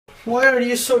Why are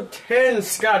you so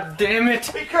tense, god damn it?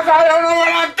 Because I don't know what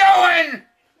I'm doing!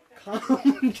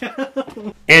 Calm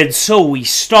down. And so we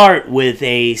start with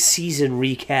a season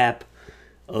recap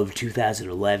of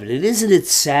 2011. And isn't it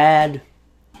sad?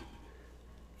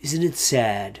 Isn't it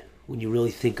sad when you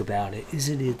really think about it?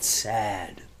 Isn't it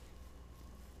sad?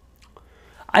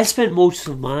 I spent most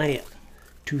of my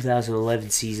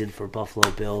 2011 season for Buffalo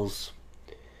Bills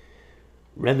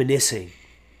reminiscing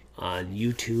on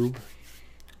YouTube,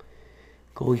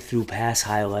 going through past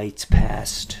highlights,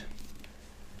 past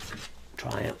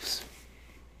triumphs.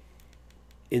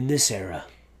 In this era,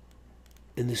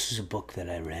 and this was a book that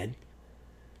I read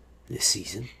this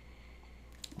season,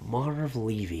 Marv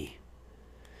Levy.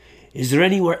 Is there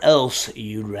anywhere else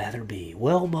you'd rather be?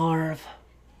 Well, Marv.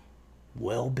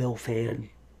 Well, Bill fan.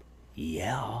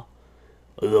 Yeah.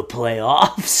 The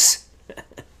playoffs.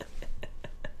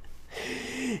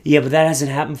 Yeah, but that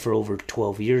hasn't happened for over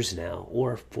 12 years now.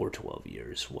 Or for 12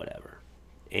 years, whatever.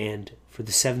 And for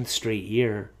the 7th straight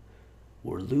year,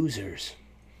 we're losers.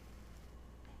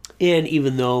 And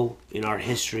even though in our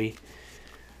history,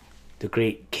 the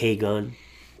great K-Gun,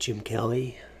 Jim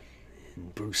Kelly,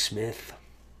 and Bruce Smith,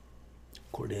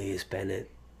 Cornelius Bennett,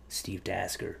 Steve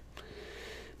Tasker,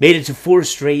 made it to 4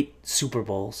 straight Super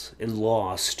Bowls and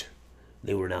lost,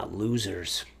 they were not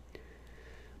losers.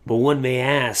 But one may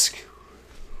ask,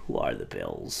 who are the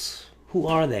Bills? Who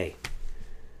are they?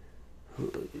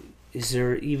 Is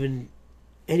there even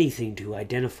anything to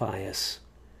identify us?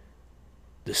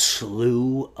 The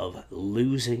slew of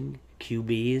losing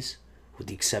QBs, with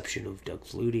the exception of Doug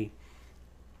Flutie,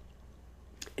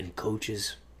 and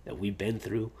coaches that we've been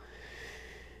through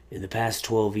in the past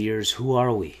 12 years, who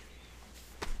are we?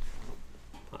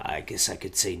 I guess I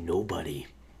could say nobody.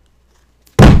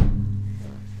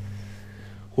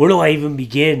 Where do I even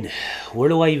begin? Where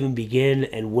do I even begin,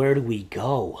 and where do we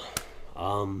go?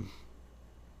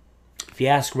 If you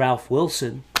ask Ralph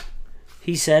Wilson,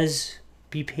 he says,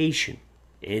 be patient.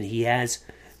 And he has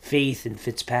faith in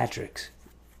Fitzpatrick,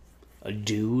 a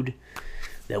dude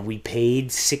that we paid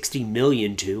 $60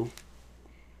 million to.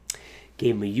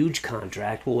 Gave him a huge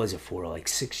contract. What was it for? Like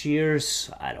 6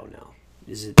 years? I don't know.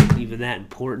 Is it even that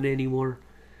important anymore?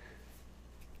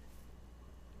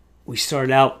 We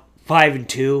started out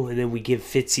 5-2, and then we give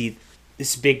Fitzy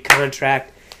this big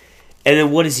contract. And then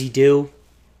what does he do?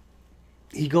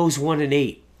 He goes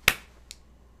 1-8.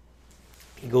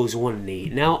 He goes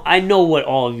 1-8. Now, I know what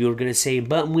all of you are going to say,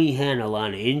 but we had a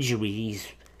lot of injuries.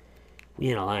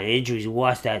 We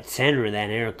lost that center,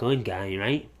 that Eric Wood guy,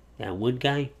 right? That Wood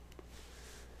guy.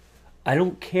 I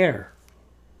don't care.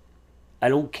 I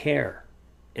don't care.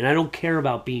 And I don't care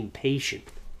about being patient.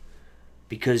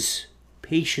 Because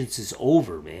patience is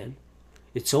over, man.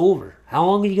 It's over. How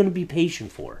long are you going to be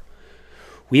patient for?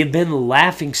 We have been the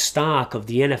laughing stock of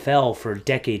the NFL for a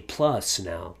decade plus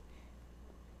now.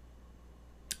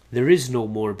 There is no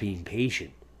more being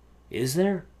patient. Is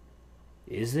there?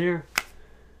 Is there?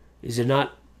 Is it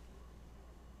not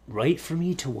right for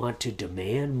me to want to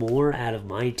demand more out of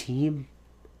my team?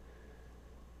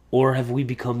 Or have we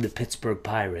become the Pittsburgh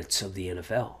Pirates of the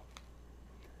NFL?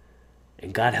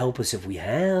 And God help us if we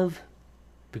have.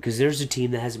 Because there's a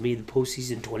team that hasn't made the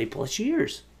postseason in 20 plus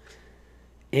years.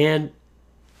 And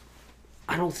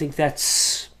I don't think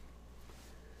that's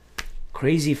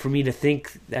crazy for me to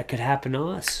think that could happen to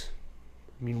us.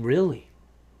 I mean, really.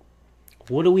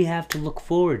 What do we have to look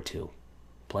forward to?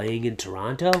 Playing in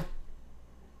Toronto?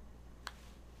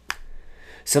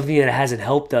 Something that hasn't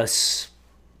helped us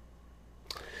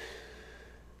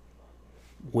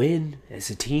win as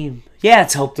a team. Yeah,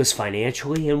 it's helped us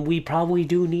financially, and we probably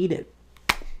do need it.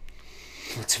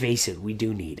 Let's face it, we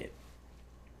do need it.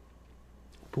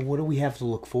 But what do we have to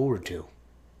look forward to?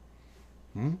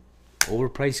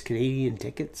 Overpriced Canadian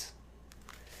tickets?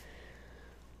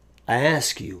 I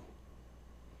ask you,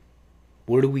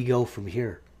 where do we go from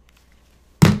here?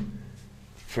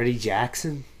 Freddie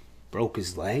Jackson broke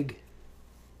his leg.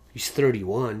 He's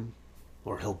 31,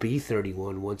 or he'll be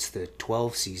 31 once the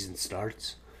 12 season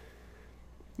starts.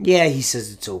 Yeah, he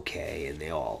says it's okay, and they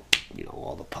all,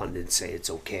 all the pundits say it's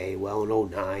okay. Well, in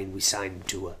 2009, we signed him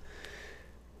to a,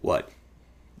 what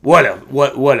a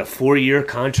 4-year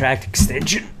contract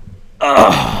extension?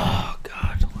 Oh,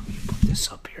 God, let me put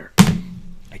this up here.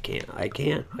 I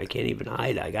can't even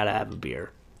hide. I gotta have a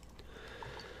beer.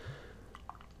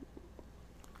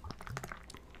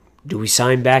 Do we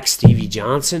sign back Stevie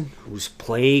Johnson, who's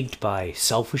plagued by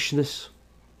selfishness,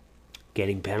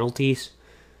 getting penalties?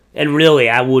 And really,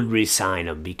 I would re-sign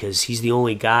him because he's the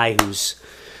only guy who's,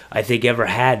 I think, ever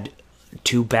had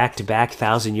 2 back-to-back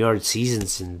 1,000-yard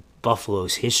seasons in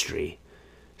Buffalo's history.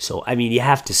 So, I mean, you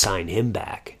have to sign him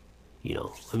back. You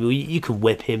know, I mean, you can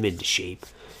whip him into shape.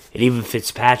 And even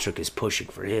Fitzpatrick is pushing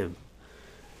for him,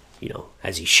 you know,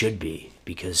 as he should be.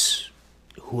 Because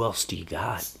who else do you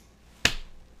got?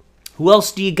 Who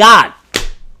else do you got?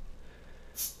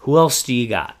 Who else do you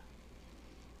got?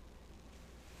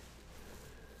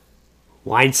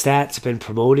 Weinstadt's been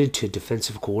promoted to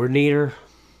defensive coordinator.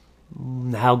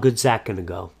 How good's that going to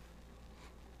go?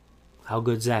 How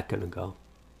good's that going to go?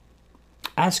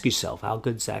 Ask yourself, how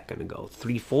good's that going to go?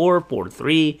 3-4,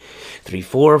 4-3,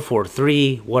 3-4,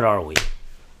 4-3. What are we?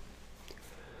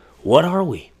 What are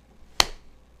we?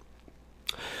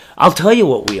 I'll tell you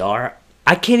what we are.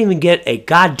 I can't even get a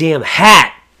goddamn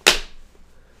hat.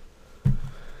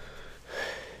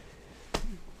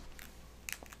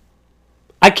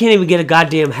 I can't even get a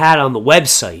goddamn hat on the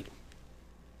website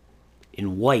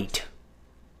in white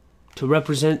to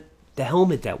represent the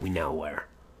helmet that we now wear.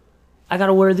 I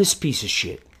gotta wear this piece of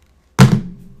shit,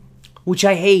 which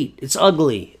I hate. It's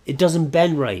ugly. It doesn't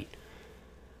bend right.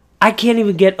 I can't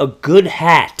even get a good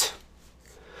hat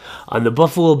on the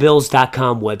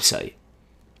BuffaloBills.com website,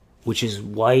 which is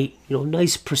white, you know,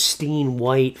 nice pristine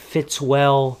white, fits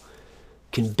well,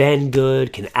 can bend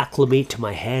good, can acclimate to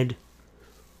my head.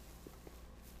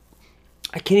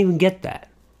 I can't even get that.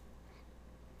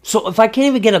 So if I can't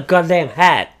even get a goddamn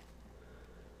hat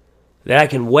that I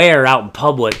can wear out in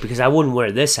public, because I wouldn't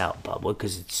wear this out in public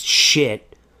because it's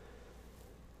shit,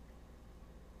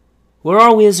 where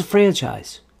are we as a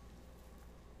franchise?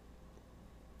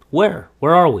 Where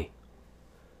are we?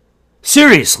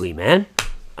 Seriously, man.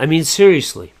 I mean,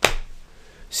 seriously.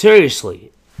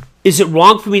 Seriously. Is it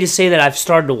wrong for me to say that I've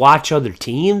started to watch other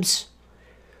teams?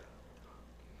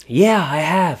 Yeah, I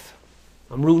have.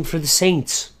 I'm rooting for the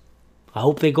Saints. I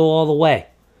hope they go all the way.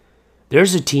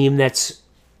 There's a team that's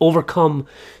overcome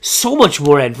so much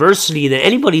more adversity than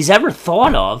anybody's ever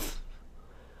thought of.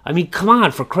 I mean, come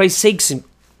on, for Christ's sakes.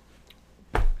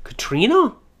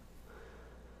 Katrina?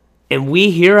 And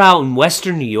we here out in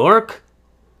Western New York,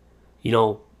 you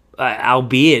know,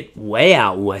 albeit way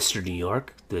out in Western New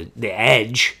York, the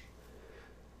edge,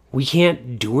 we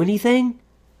can't do anything?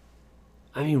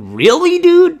 I mean, really,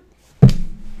 dude?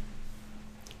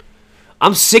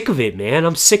 I'm sick of it, man.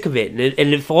 I'm sick of it.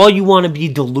 And if all you want to be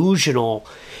delusional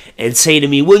and say to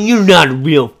me, well, you're not a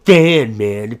real fan,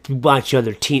 man, if you watch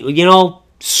other teams, you know,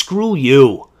 screw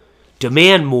you.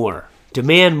 Demand more.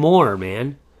 Demand more,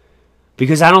 man.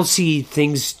 Because I don't see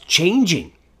things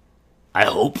changing. I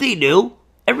hope they do.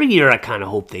 Every year I kind of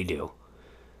hope they do.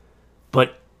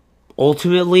 But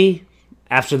ultimately,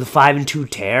 after the 5-2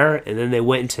 tear, and then they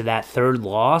went into that third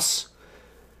loss,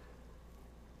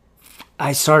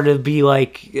 I started to be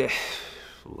like,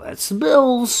 that's the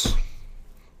Bills.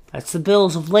 That's the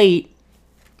Bills of late.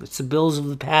 That's the Bills of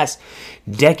the past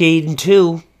decade and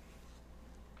two.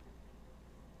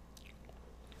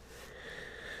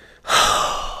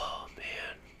 Oh,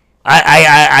 man.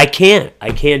 I can't.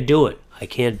 I can't do it. I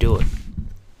can't do it.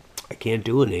 I can't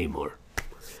do it anymore.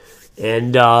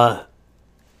 And, I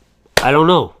don't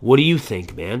know. What do you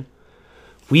think, man?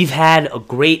 We've had a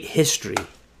great history.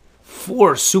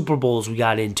 4 Super Bowls we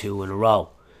got into in a row.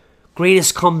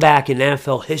 Greatest comeback in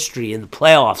NFL history in the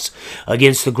playoffs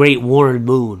against the great Warren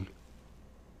Moon.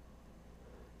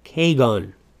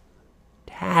 Kagan,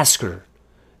 Tasker,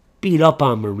 beat up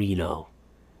on Marino.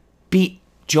 Beat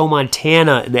Joe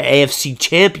Montana in the AFC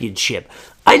Championship.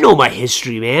 I know my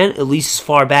history, man. At least as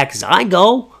far back as I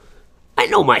go. I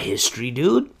know my history,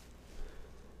 dude.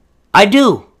 I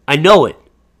do. I know it.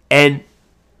 And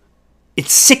it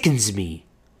sickens me.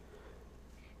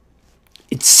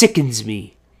 It sickens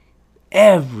me.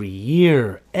 Every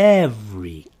year.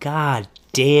 Every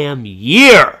goddamn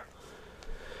year.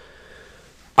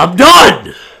 I'm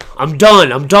done. I'm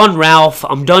done. I'm done, Ralph.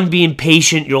 I'm done being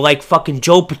patient. You're like fucking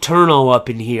Joe Paterno up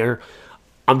in here.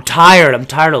 I'm tired. I'm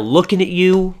tired of looking at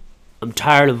you. I'm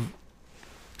tired of...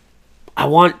 I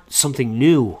want something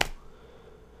new.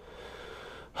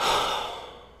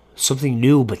 Something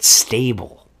new but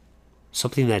stable.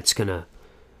 Something that's gonna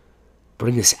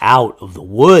bring us out of the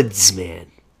woods, man.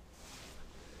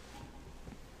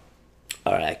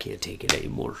 Alright, I can't take it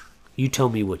anymore. You tell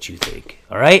me what you think,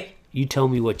 alright? You tell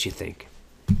me what you think.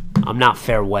 I'm not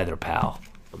fair weather, pal.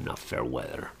 I'm not fair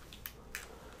weather.